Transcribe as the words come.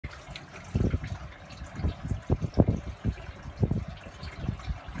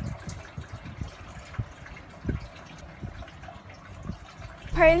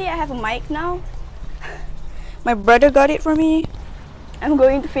apparently I have a mic now. My brother got it for me. I'm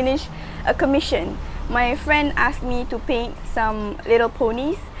going to finish a commission. My friend asked me to paint some little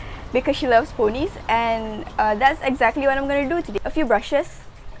ponies because she loves ponies, and that's exactly what I'm gonna do today. A few brushes,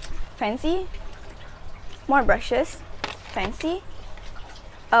 fancy. More brushes, fancy.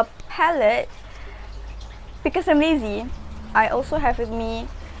 A palette, because I'm lazy. I also have with me,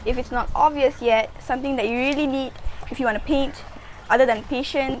 if it's not obvious yet, something that you really need if you want to paint, other than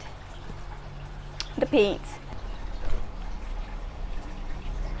patient, the paint.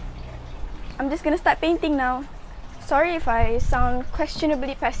 I'm just gonna start painting now. Sorry if I sound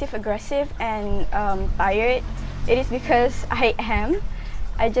questionably passive-aggressive and tired. It is because I am.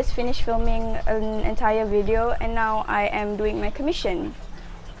 I just finished filming an entire video and now I am doing my commission.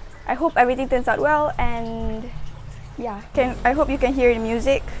 I hope everything turns out well, and yeah, I hope you can hear the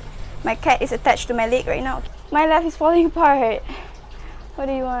music. My cat is attached to my leg right now. My life is falling apart. What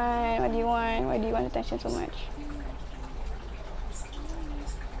do you want? What do you want? Why do you want attention so much?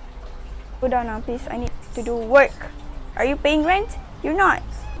 Go down now, please. I need to do work. Are you paying rent? You're not.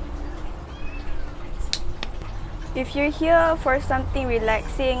 If you're here for something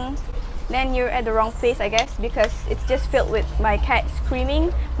relaxing, then you're at the wrong place, I guess, because it's just filled with my cat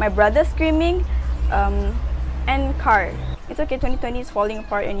screaming, my brother screaming, and car. It's okay, 2020 is falling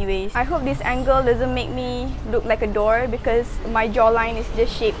apart anyways. I hope this angle doesn't make me look like a door because my jawline is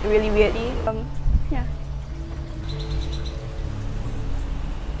just shaped really weirdly. Yeah.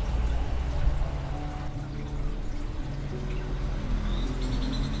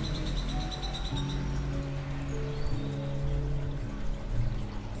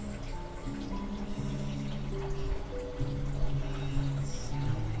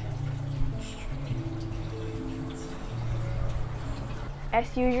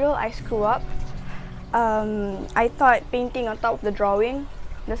 As usual, I screw up. I thought painting on top of the drawing,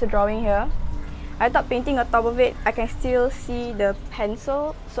 there's a drawing here. I thought painting on top of it, I can still see the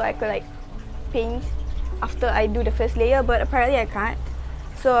pencil, so I could like paint after I do the first layer, but apparently I can't.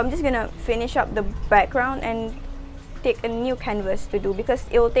 So I'm just gonna finish up the background and take a new canvas to do because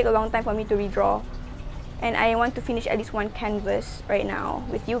it will take a long time for me to redraw. And I want to finish at least one canvas right now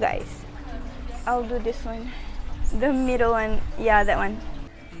with you guys. I'll do this one. The middle one, yeah, that one.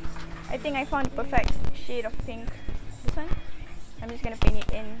 I think I found the perfect shade of pink. This one. I'm just gonna paint it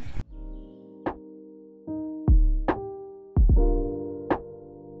in.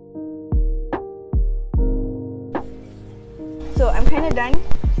 So I'm kind of done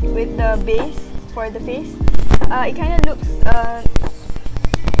with the base for the face. It kind of looks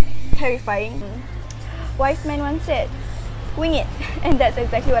terrifying. Wise man once said, "Wing it," and that's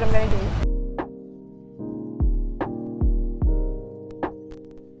exactly what I'm gonna do.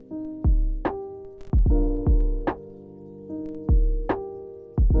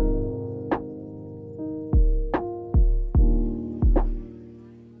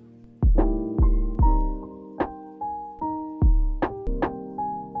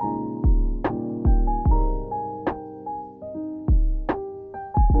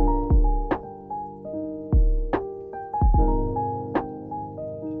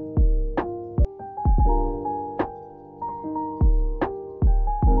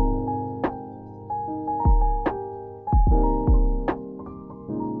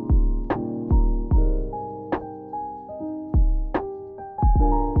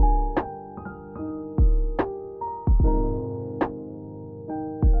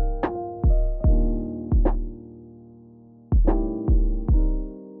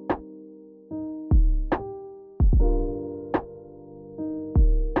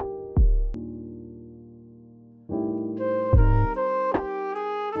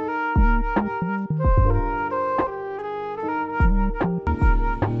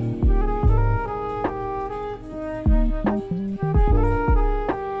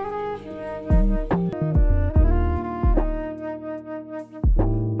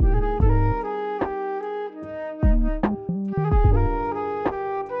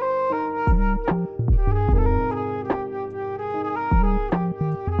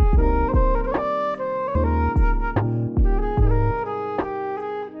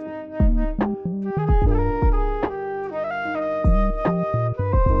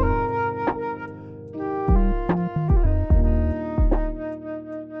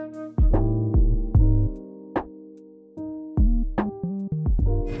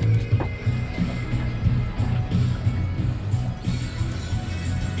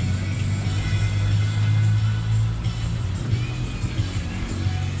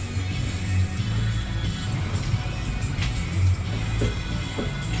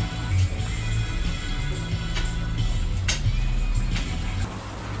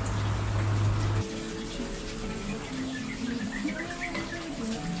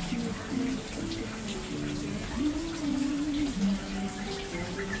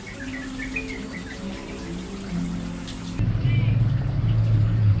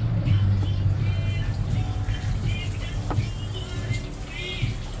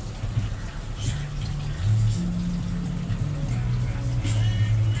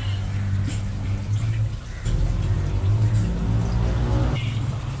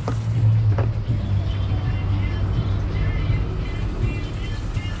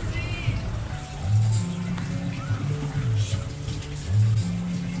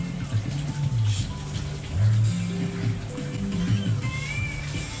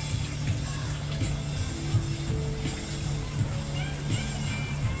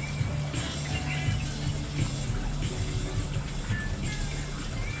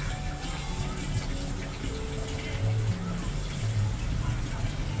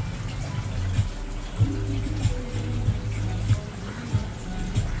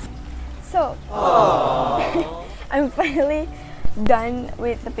 So, I'm finally done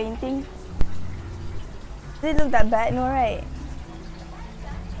with the painting. Does it look that bad? No, right?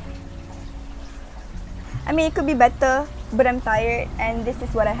 I mean, it could be better, but I'm tired and this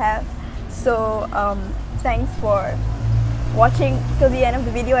is what I have. So, thanks for watching till the end of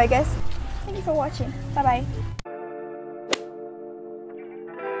the video, I guess. Thank you for watching. Bye-bye.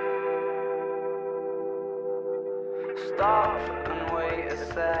 Stop and wait a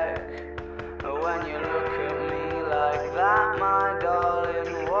sec. When you look at me like that, my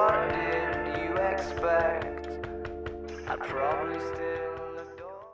darling, what did you expect? I'd probably still